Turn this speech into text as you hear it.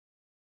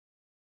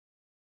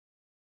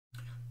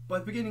By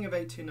the beginning of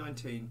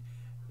 1819,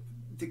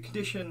 the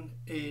condition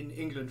in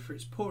England for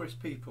its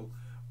poorest people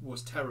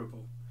was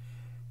terrible.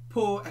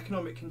 Poor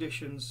economic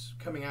conditions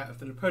coming out of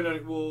the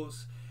Napoleonic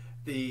Wars,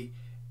 the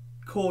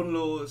Corn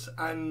Laws,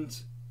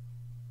 and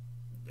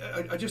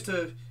just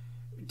a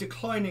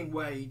declining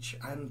wage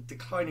and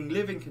declining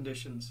living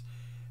conditions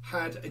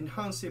had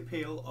enhanced the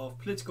appeal of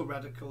political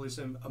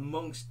radicalism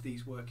amongst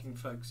these working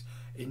folks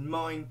in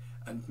mine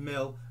and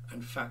mill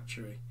and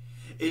factory.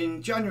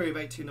 In January of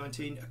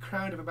 1819, a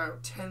crowd of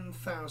about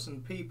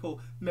 10,000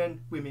 people,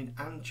 men, women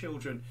and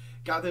children,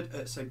 gathered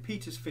at St.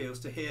 Peter's Fields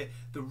to hear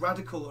the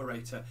radical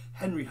orator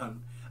Henry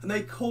Hunt, and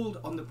they called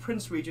on the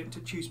Prince Regent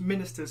to choose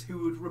ministers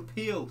who would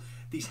repeal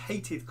these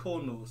hated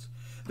Corn Laws.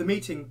 The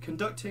meeting,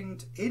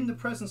 conducted in the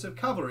presence of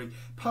cavalry,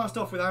 passed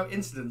off without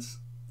incidents,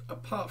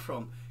 apart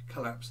from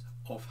collapse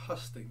of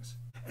hustings.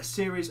 A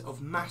series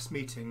of mass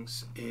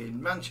meetings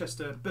in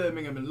Manchester,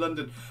 Birmingham and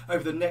London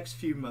over the next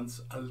few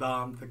months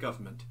alarmed the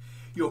government.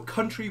 Your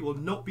country will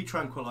not be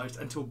tranquillised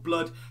until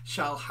blood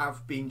shall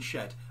have been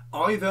shed,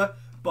 either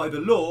by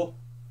the law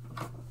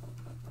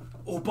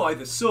or by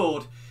the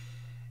sword.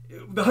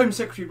 The Home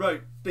Secretary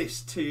wrote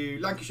this to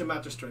Lancashire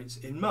magistrates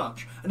in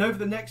March, and over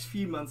the next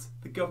few months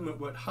the government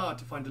worked hard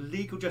to find a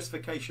legal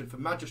justification for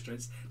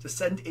magistrates to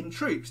send in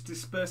troops to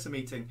disperse a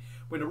meeting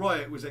when a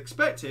riot was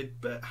expected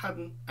but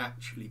hadn't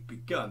actually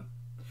begun.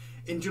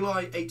 In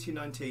July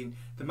 1819,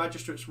 the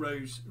magistrates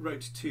wrote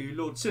to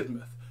Lord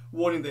Sidmouth,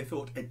 warning they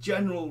thought a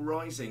general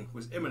rising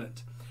was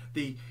imminent.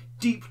 The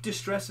deep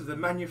distress of the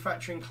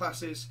manufacturing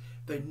classes,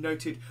 they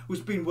noted,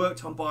 was being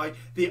worked on by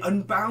the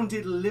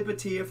unbounded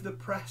liberty of the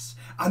press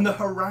and the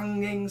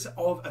haranguings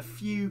of a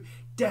few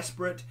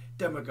desperate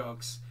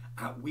demagogues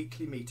at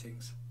weekly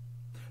meetings.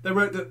 They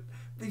wrote that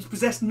these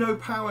possessed no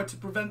power to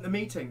prevent the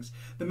meetings.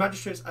 The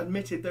magistrates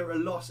admitted they were at a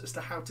loss as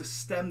to how to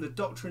stem the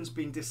doctrines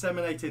being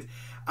disseminated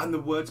and the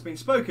words being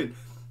spoken.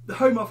 The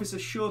Home Office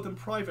assured them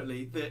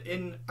privately that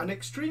in an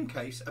extreme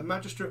case, a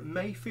magistrate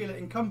may feel it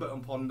incumbent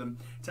upon them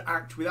to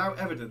act without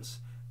evidence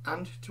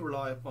and to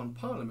rely upon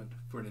Parliament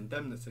for an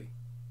indemnity.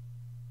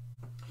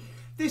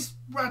 This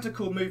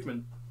radical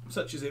movement,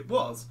 such as it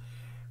was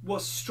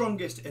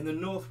strongest in the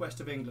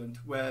northwest of England,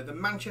 where the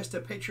Manchester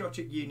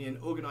Patriotic Union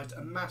organised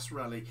a mass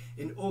rally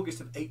in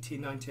August of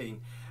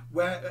 1819,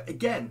 where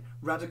again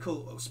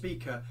radical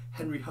speaker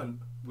Henry Hunt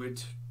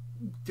would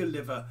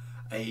deliver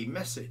a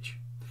message.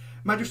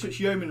 Magistrates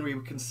yeomanry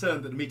were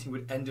concerned that the meeting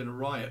would end in a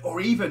riot, or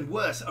even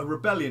worse, a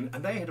rebellion,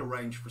 and they had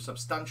arranged for a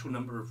substantial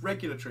number of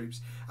regular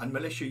troops and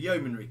militia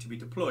yeomanry to be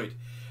deployed.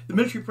 The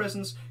military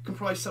presence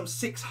comprised some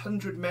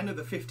 600 men of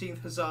the 15th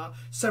Hussar,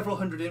 several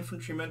hundred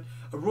infantrymen,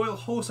 a Royal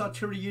Horse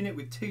Artillery unit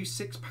with 2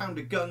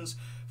 6-pounder guns,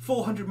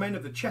 400 men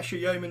of the Cheshire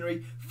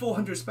Yeomanry,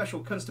 400 special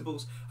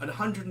constables, and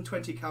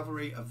 120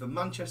 cavalry of the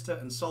Manchester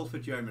and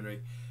Salford Yeomanry.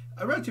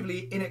 A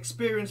relatively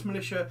inexperienced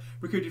militia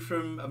recruited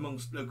from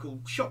amongst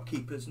local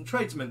shopkeepers and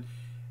tradesmen,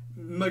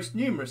 most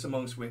numerous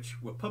amongst which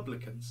were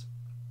publicans.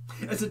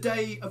 As the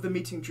day of the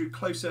meeting drew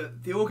closer,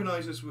 the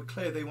organisers were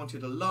clear they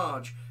wanted a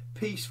large,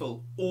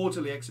 peaceful,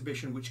 orderly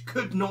exhibition which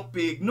could not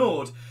be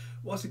ignored,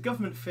 whilst the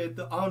government feared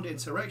that armed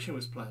insurrection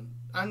was planned.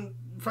 And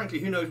frankly,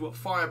 who knows what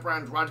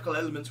firebrand radical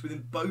elements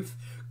within both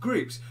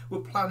groups were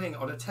planning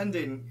on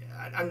attending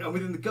and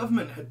within the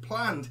government had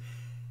planned.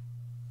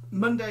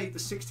 Monday the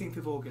 16th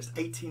of August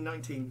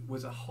 1819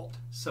 was a hot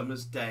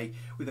summer's day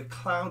with a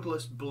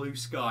cloudless blue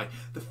sky.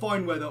 The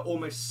fine weather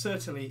almost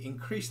certainly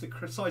increased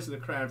the size of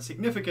the crowd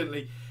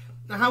significantly.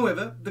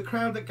 However, the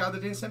crowd that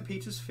gathered in St.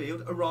 Peter's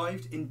Field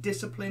arrived in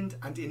disciplined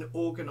and in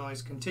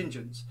organised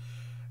contingents.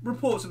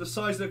 Reports of the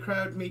size of the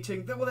crowd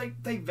meeting,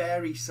 they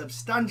vary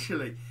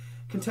substantially.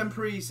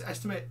 Contemporaries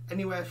estimate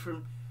anywhere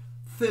from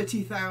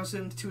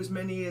 30,000 to as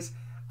many as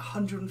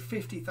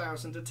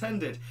 150,000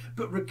 attended.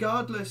 But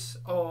regardless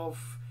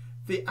of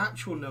the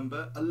actual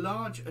number, a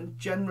large and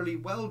generally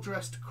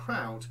well-dressed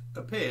crowd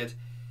appeared.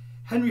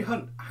 Henry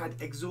Hunt had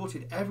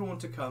exhorted everyone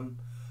to come,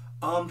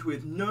 armed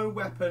with no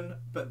weapon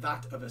but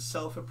that of a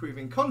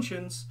self-approving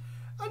conscience,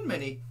 and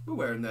many were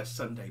wearing their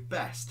Sunday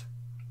best.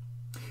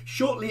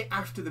 Shortly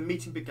after the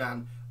meeting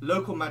began,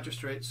 local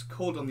magistrates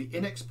called on the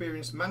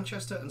inexperienced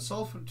Manchester and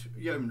Salford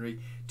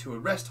Yeomanry to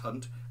arrest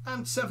Hunt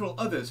and several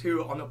others who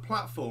were on a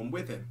platform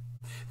with him.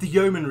 The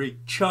yeomanry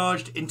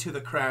charged into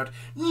the crowd,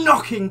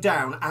 knocking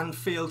down Anne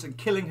Field and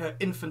killing her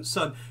infant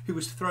son, who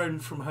was thrown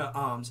from her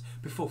arms,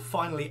 before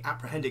finally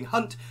apprehending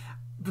Hunt,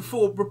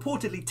 before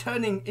reportedly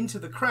turning into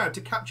the crowd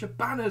to capture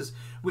banners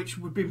which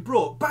had been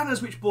brought,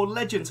 banners which bore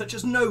legends such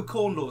as no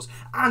Corn Laws,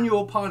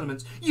 annual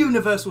parliaments,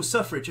 universal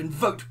suffrage and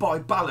vote by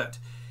ballot.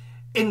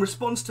 In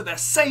response to their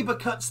sabre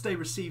cuts, they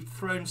received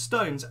thrown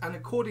stones, and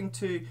according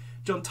to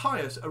John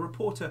Tyers, a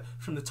reporter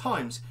from the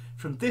Times,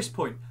 from this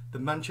point the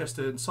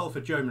Manchester and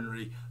Salford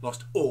Yeomanry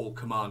lost all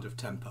command of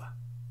temper.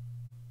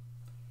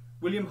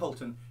 William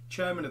Holton,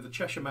 chairman of the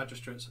Cheshire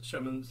Magistrates,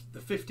 summoned the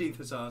 15th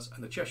Hussars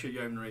and the Cheshire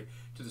Yeomanry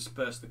to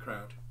disperse the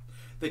crowd.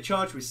 They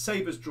charged with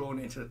sabres drawn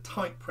into the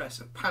tight press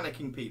of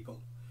panicking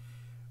people.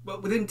 Well,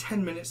 within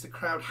 10 minutes the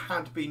crowd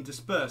had been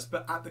dispersed,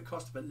 but at the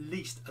cost of at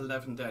least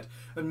 11 dead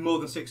and more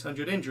than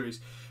 600 injuries.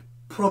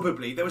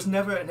 Probably. There was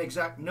never an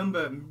exact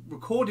number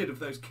recorded of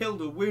those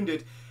killed or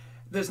wounded.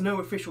 There's no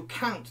official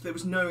count, there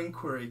was no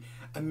inquiry,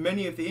 and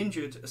many of the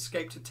injured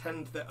escaped to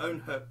tend their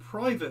own hurt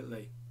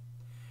privately.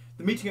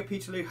 The meeting at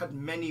Peterloo had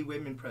many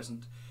women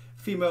present.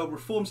 Female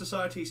reform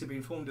societies had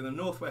been formed in the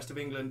northwest of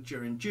England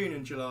during June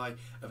and July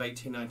of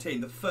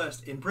 1819, the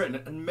first in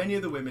Britain, and many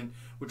of the women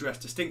were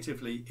dressed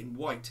distinctively in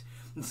white,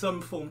 and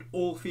some formed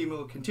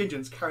all-female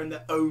contingents carrying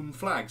their own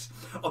flags.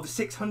 Of the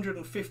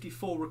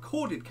 654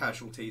 recorded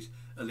casualties,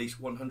 at least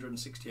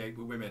 168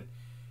 were women,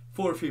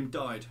 4 of whom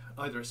died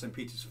either at St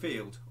Peter's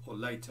Field or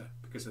later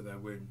because of their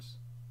wounds.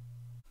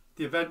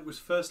 The event was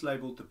first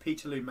labelled the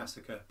Peterloo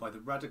Massacre by the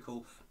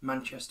radical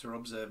Manchester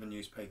Observer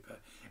newspaper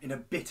in a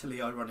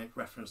bitterly ironic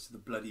reference to the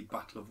bloody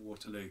Battle of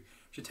Waterloo,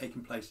 which had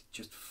taken place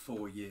just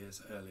 4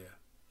 years earlier.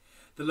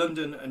 The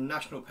London and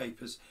national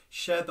papers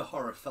shared the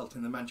horror felt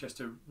in the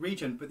Manchester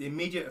region, but the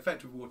immediate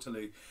effect of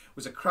Waterloo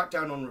was a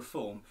crackdown on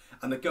reform,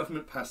 and the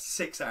government passed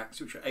 6 acts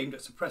which were aimed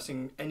at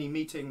suppressing any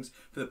meetings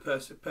for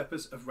the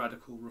purpose of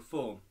radical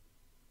reform.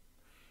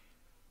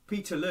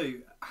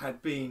 Peterloo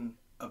had been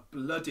a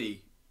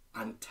bloody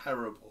and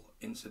terrible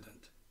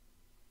incident,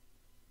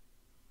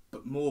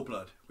 but more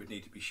blood would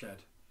need to be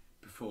shed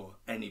before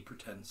any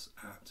pretence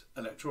at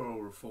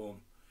electoral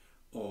reform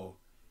or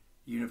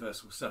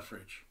universal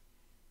suffrage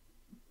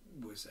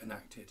was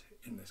enacted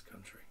in this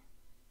country.